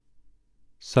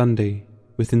Sunday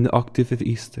within the octave of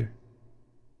Easter.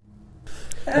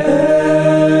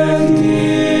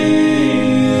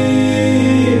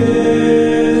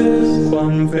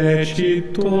 Quam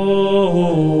fecit Dominus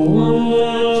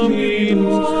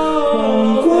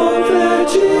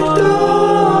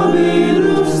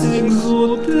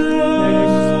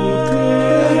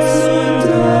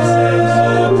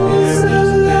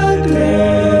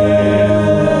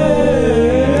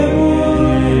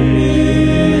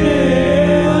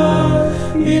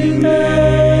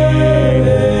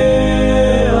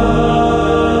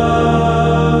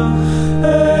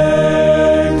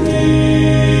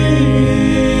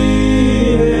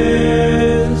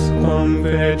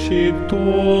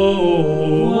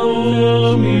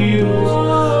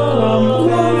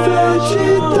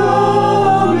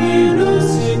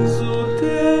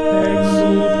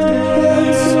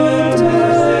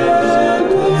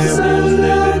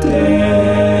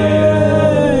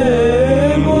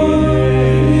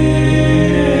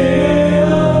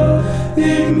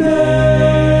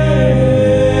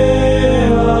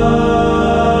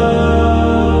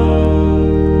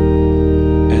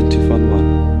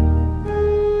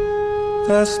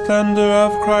The splendor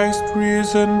of Christ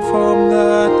risen from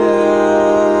the dead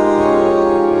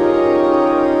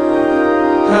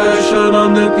has shone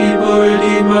on the people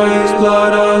redeemed by His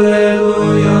blood.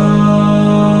 Alleluia.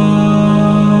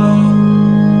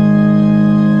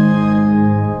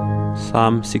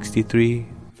 Psalm 63,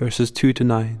 verses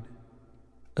 2-9.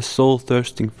 A soul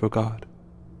thirsting for God.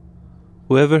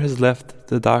 Whoever has left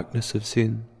the darkness of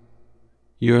sin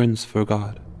yearns for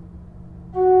God.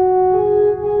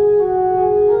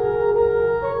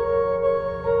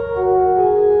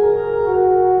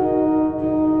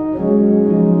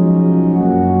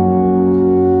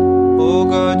 O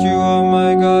God, you are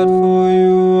my God, for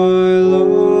you I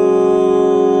long.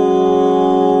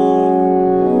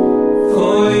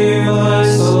 For you my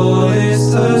soul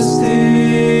is thirsting.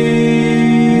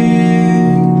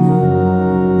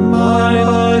 My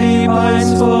body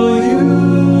pines for you,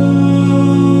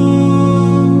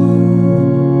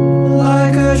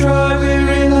 like a dry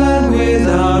weary land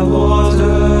without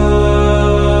water.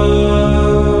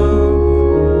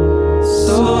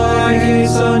 So I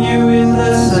gaze on you in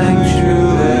the sanctuary,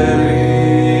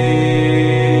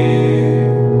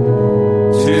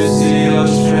 to see your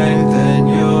strength and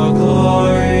your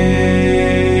glory.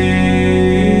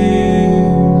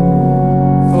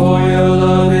 For your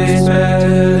love is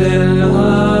better than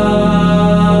life.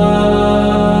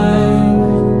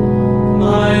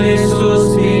 My lips will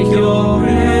speak your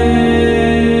praise.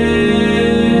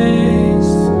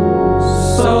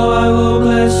 So I will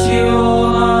bless you all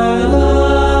my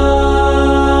life.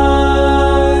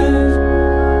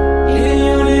 In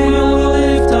your name I will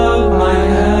lift up my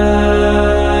hands.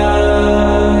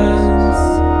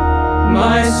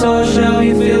 My soul shall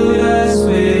be filled as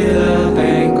with a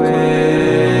banquet.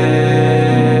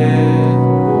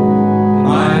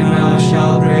 My mouth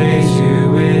shall praise you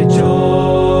with joy.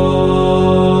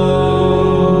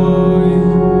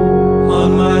 On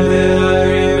my bed I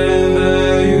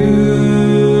remember you.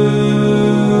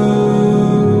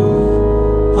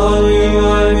 On you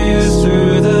I muse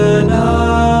through the night.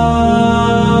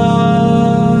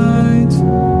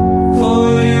 For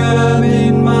you have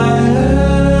been my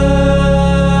help.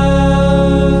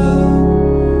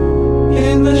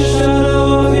 In the shadow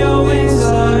of your wings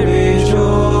I rejoice.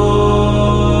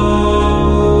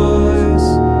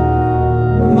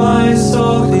 My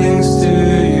soul clings to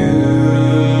you.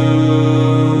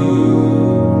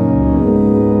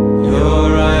 Your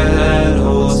right hand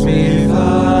holds me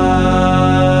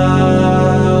fast.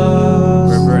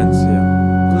 Reverencia.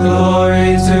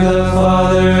 Glory to the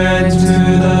Father and to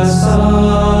the Son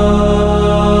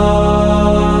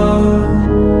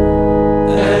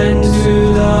and to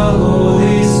the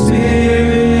Holy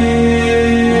Spirit,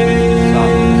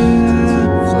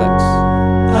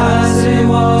 as it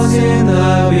was in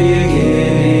the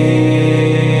beginning,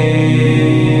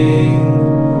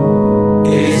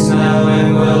 is now and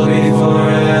will be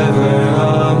forever.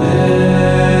 Amen.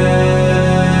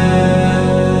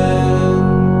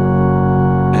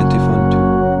 Antiphon 2.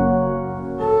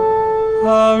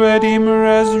 Our Redeemer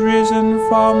has risen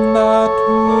from the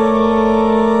tomb.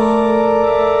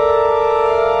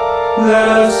 Let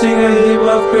us sing a hymn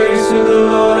of praise to the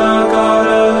Lord our God.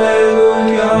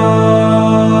 Alleluia.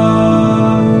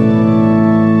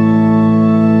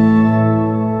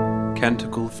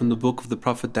 Canticle from the book of the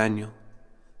prophet Daniel,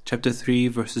 chapter 3,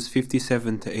 verses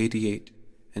 57-88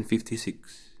 and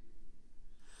 56.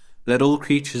 Let all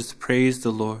creatures praise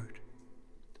the Lord.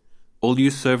 All you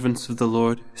servants of the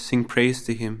Lord, sing praise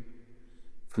to Him.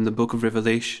 From the book of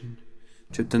Revelation,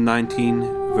 chapter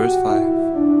 19, verse 5.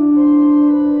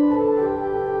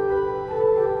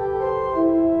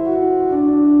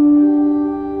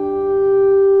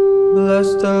 Bless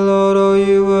the Lord, all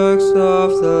you works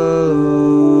of the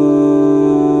Lord.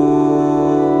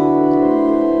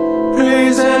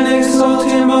 Praise and exalt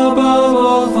him above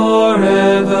all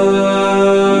forever.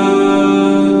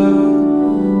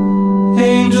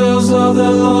 Angels of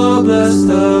the Lord, bless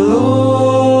the Lord.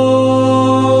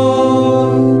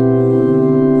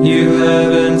 You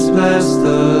heavens, bless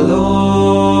the Lord.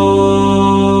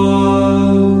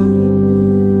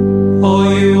 All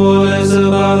you waters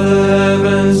above the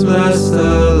heavens, bless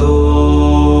the Lord.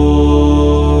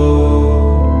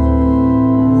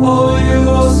 All you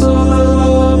hosts of the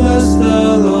Lord, bless the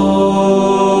Lord.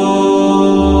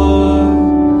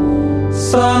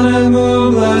 Sun and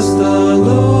moon, bless the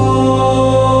Lord.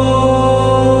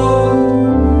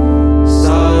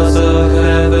 Stars of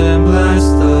heaven, bless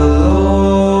the Lord.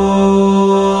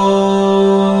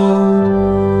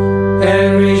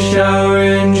 Every shower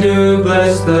and dew,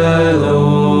 bless the Lord.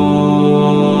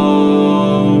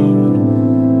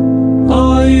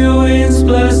 All you winds,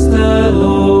 bless the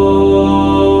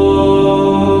Lord.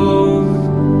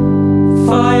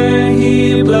 Fire and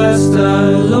heat, bless the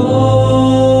Lord.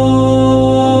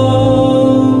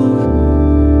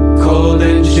 Cold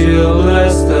and chill,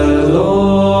 bless the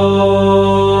Lord.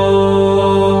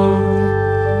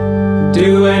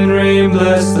 Dew and rain,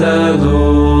 bless the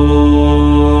Lord.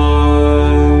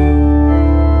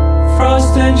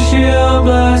 Frost and chill,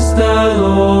 bless the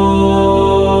Lord.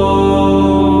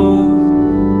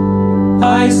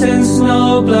 Ice and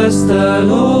snow, bless the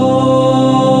Lord.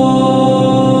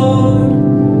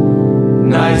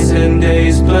 Nights and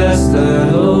days, bless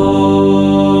the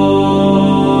Lord.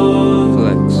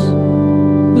 Flex.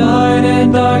 Light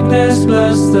and darkness,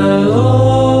 bless the Lord.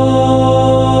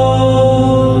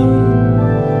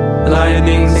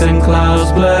 Lightnings and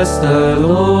clouds, bless the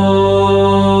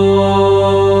Lord.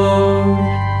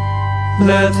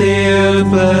 Let the earth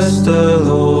bless the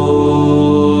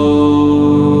Lord.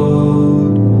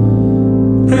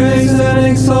 Praise and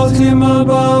exalt him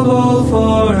above all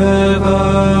forever.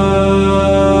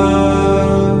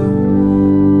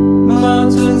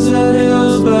 Mountains and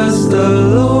hills, bless the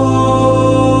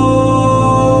Lord.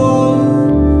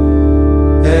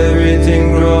 Everything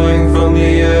growing from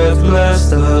the earth, bless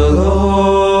the Lord.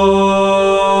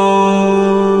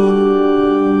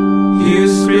 You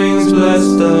springs, bless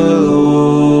the Lord.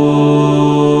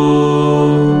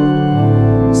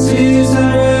 Seas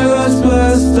and rivers,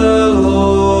 bless the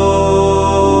Lord.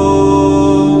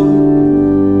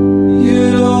 You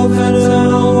dolphins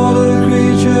and all water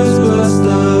creatures, bless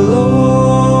the Lord.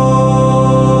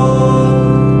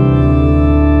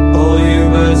 All you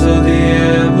birds of the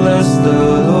air, bless the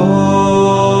Lord.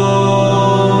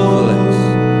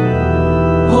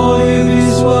 All you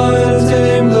beasts wild and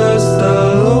tame, bless the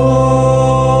Lord.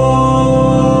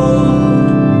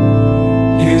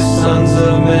 You sons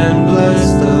of men, bless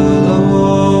the Lord.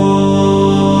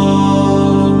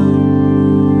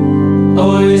 O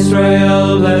Israel,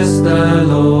 bless the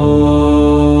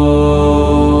Lord.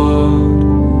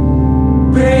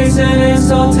 Praise and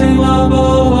exalt him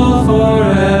above all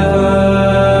forever.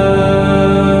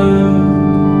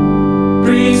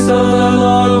 Priests of the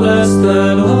Lord, bless the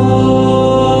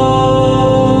Lord.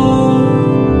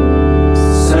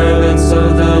 Servants of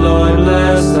the Lord,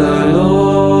 bless the Lord.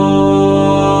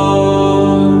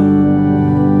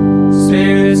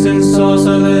 Spirits and souls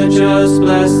of the just,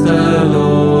 bless the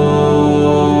Lord.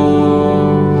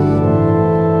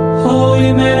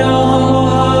 Holy men of humble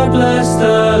heart, bless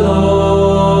the Lord.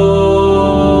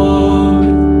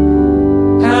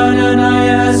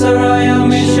 Hananiah, Azariah,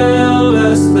 Mishael,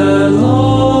 bless the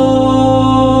Lord.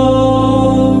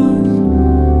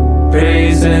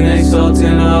 Praise and exalt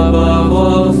him above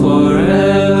all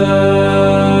forever.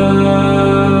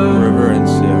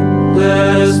 Reverence him.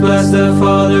 Let us bless the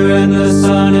Father and the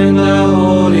Son and the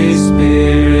Holy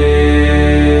Spirit.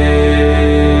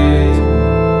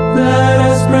 Let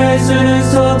us praise and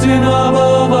exalt him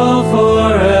above all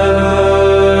forever.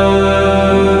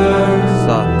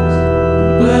 Satis.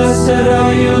 Blessed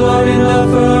are you, Lord, in the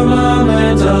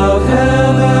firmament of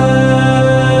heaven.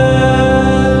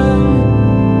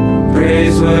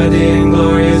 Praiseworthy and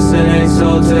glorious and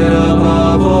exalted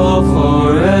above all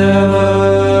forever.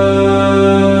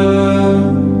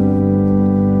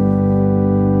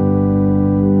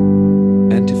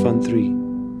 Antiphon 3.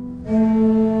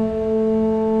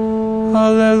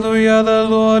 Hallelujah, the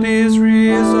Lord is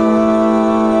risen.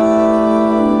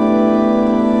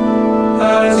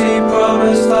 As he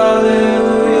promised,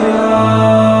 hallelujah.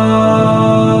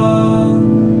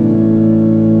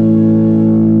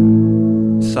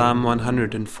 Psalm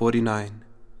 149.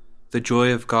 The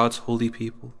joy of God's holy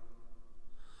people.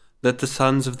 Let the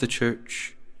sons of the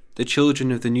church, the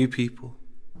children of the new people,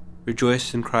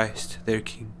 rejoice in Christ their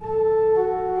King.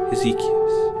 Ezekiel.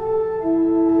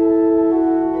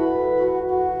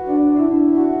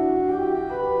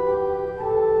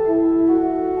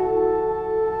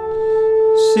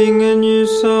 Sing a new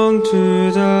song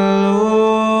to the Lord.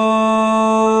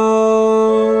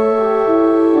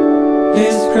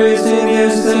 His praise in the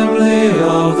assembly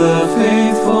of the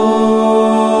faithful.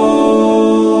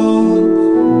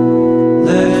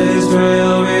 Let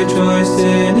Israel rejoice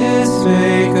in its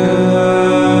Maker.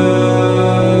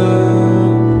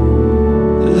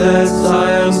 Let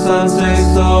Zion's sons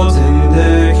exalt in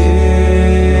their King.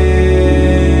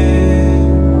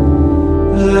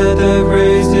 Let them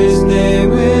praise His name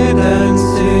with and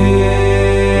sing,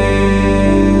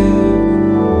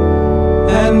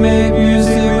 and make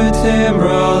music with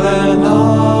timbrel and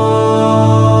harp.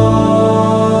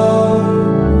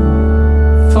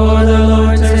 For the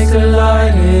Lord takes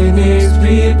delight in His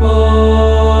people.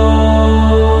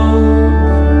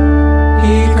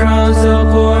 He crowns the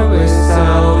poor with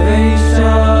salvation.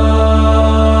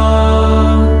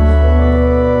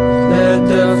 Let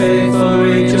the faithful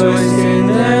rejoice in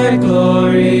their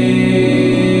glory.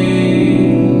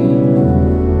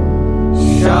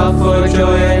 Shout for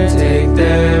joy and take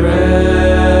their rest.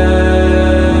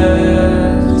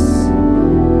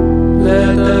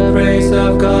 Let the praise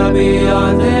of God be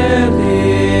on their lips,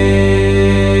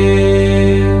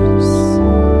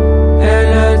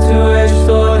 and a two-edged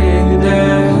sword in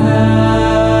their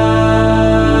hand,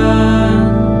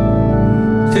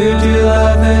 to deal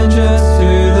vengeance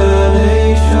to the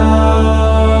nations,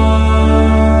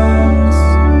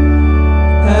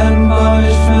 and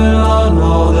punishment on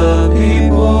all the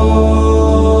peoples,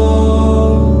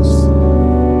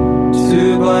 to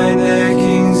bind their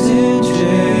kings in chains,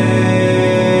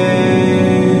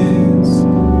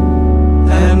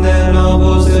 and their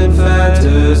nobles in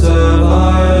fetters of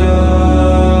iron,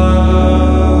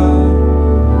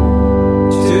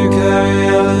 to carry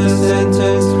out the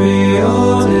sentence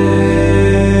preordained.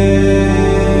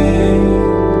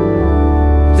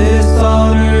 This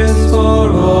honor is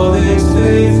for all His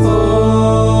faithful.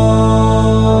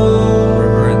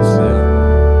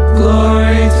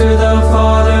 Glory to the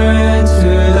Father and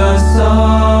to the Son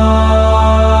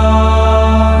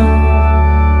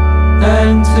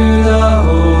and to the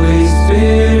Holy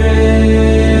Spirit,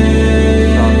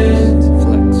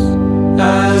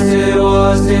 as it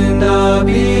was in the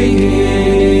beginning,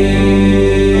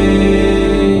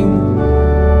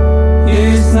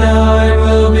 is now and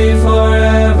will be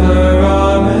forever.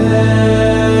 Amen.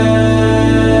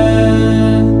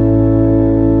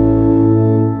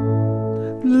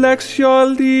 Lectio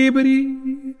Libri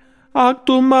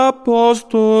Actum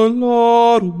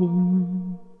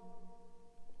Apostolorum.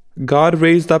 God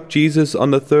raised up Jesus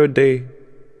on the third day,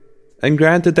 and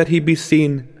granted that He be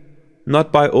seen,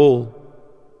 not by all,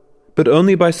 but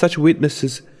only by such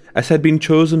witnesses as had been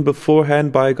chosen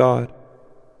beforehand by God,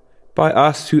 by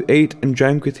us who ate and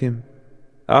drank with Him,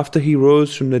 after He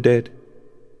rose from the dead.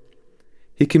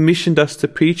 He commissioned us to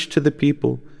preach to the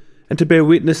people, and to bear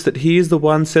witness that He is the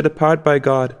one set apart by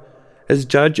God as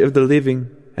judge of the living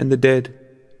and the dead.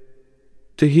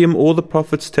 To Him all the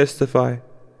prophets testify,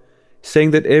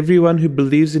 saying that everyone who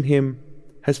believes in Him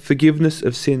has forgiveness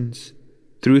of sins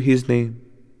through His name.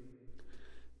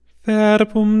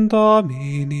 Verbum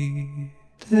Domini.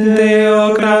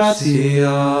 Deo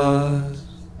gratias.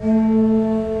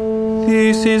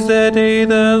 This is the day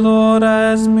the Lord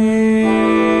has made.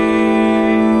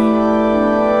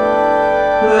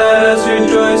 Let us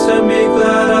rejoice and be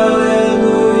glad.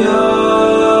 Alleluia.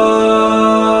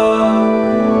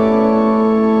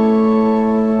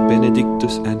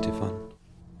 Benedictus Antiphon.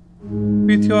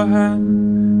 With your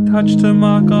hand, touch the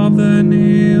mark of the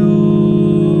nail.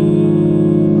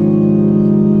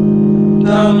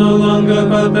 Thou no longer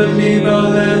but believe.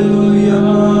 Alleluia.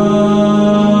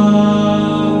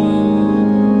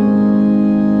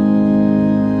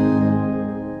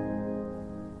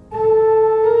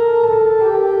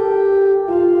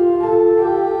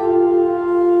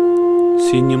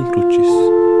 Signum Crucis.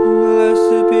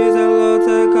 Blessed be the Lord,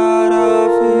 the God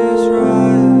of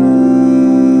Israel.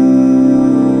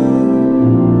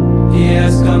 He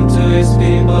has come to His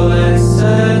people and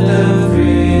set them free.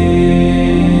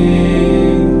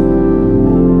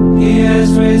 He has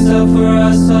raised up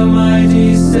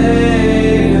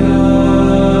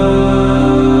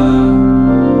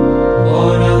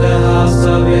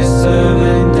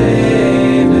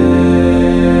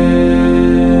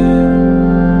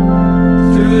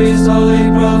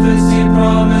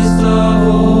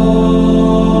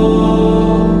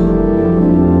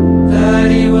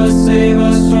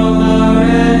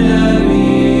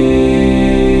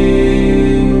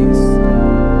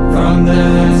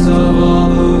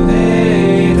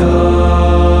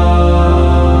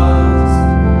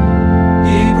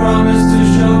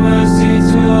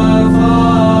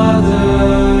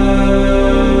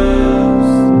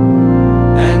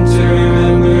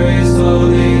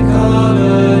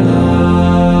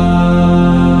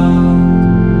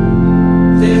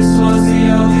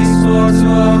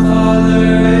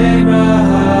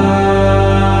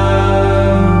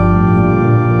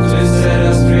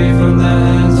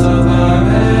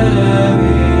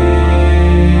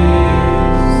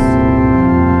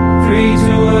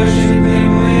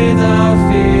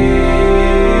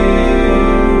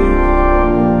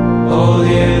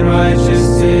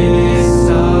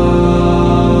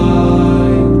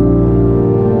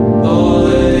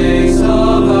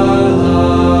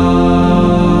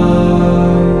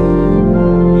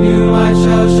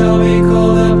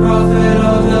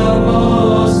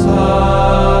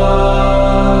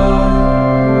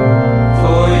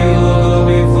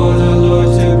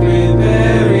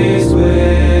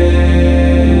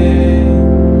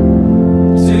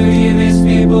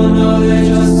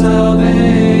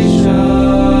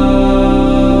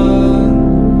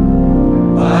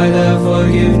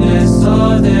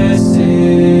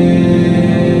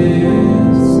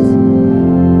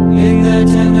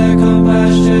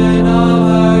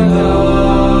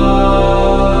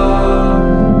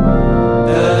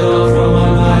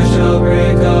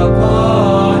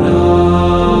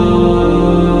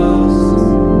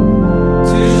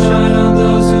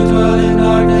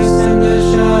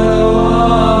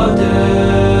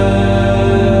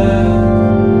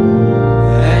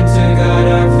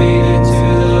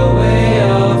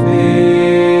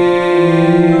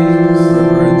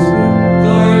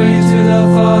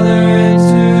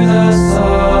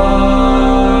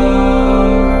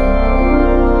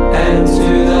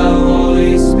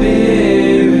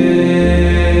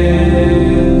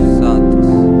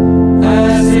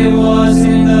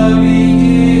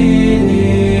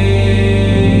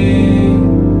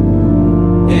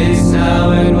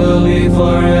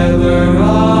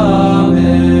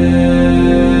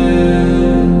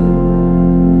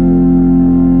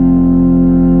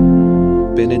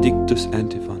Benedictus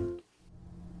Antiphon.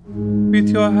 With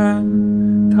your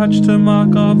hand, touch the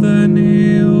mark of the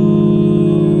nail.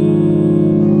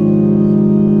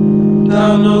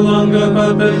 Thou no longer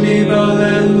but believe,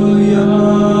 Alleluia.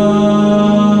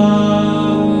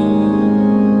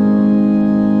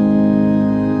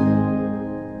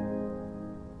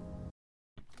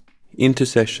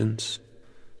 Intercessions.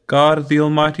 God, the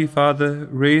Almighty Father,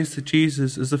 raised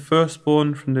Jesus as the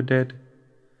firstborn from the dead,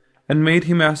 and made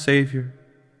him our Saviour.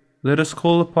 Let us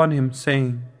call upon him,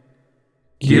 saying,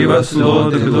 Give us,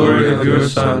 Lord, the glory of your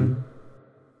Son.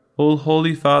 O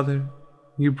Holy Father,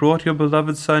 you brought your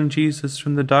beloved Son Jesus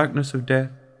from the darkness of death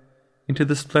into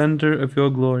the splendour of your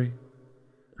glory.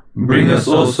 Bring us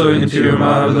also into your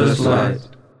marvellous light.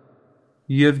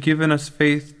 You have given us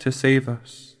faith to save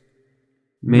us.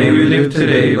 May we live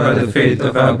today by the faith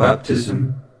of our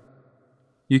baptism.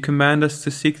 You command us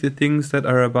to seek the things that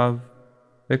are above,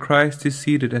 where Christ is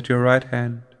seated at your right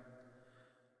hand.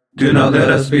 Do not let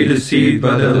us be deceived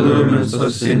by the allurements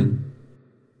of sin.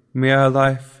 May our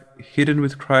life, hidden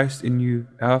with Christ in you,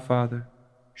 our Father,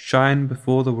 shine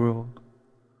before the world,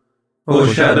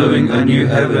 foreshadowing a new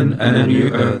heaven and a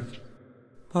new earth.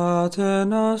 Pater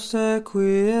noster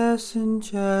qui es in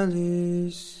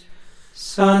celis,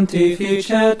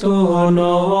 sanctificetur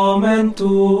nomen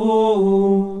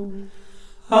tuum,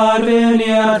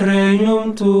 adveniat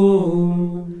regnum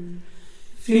tuum,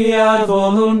 fiat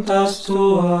voluntas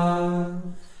tua,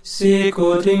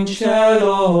 sicut in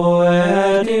cielo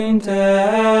et in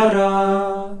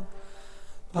terra.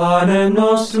 Panem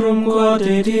nostrum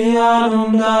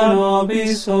quotidianum da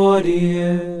nobis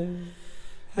hodie,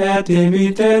 et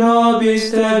dimitte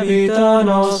nobis debita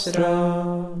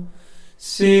nostra,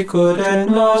 sicut et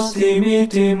nos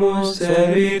dimittimus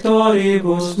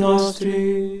debitoribus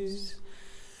nostris,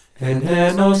 et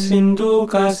ne nos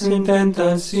inducas in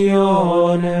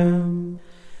tentationem,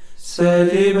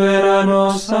 sed libera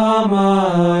nos a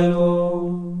malo.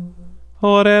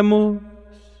 Oremus.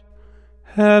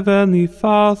 Heavenly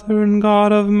Father and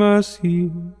God of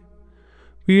mercy,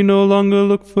 we no longer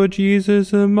look for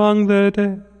Jesus among the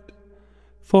dead,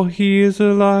 for he is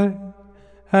alive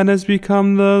and has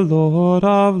become the Lord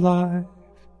of life.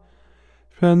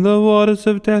 From the waters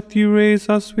of death you raise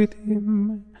us with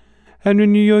him, and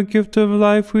renew your gift of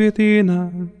life within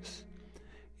us.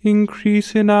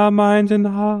 Increase in our minds and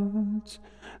hearts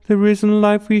the risen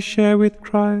life we share with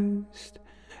Christ,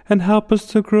 and help us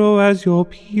to grow as your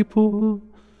people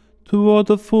toward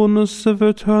the fullness of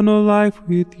eternal life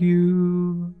with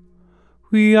you.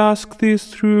 We ask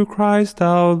this through Christ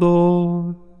our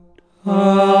Lord.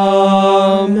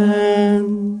 Amen.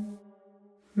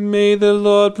 May the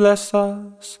Lord bless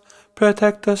us,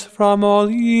 protect us from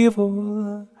all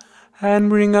evil, and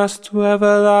bring us to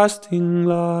everlasting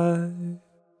life.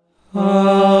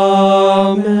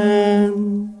 Amen.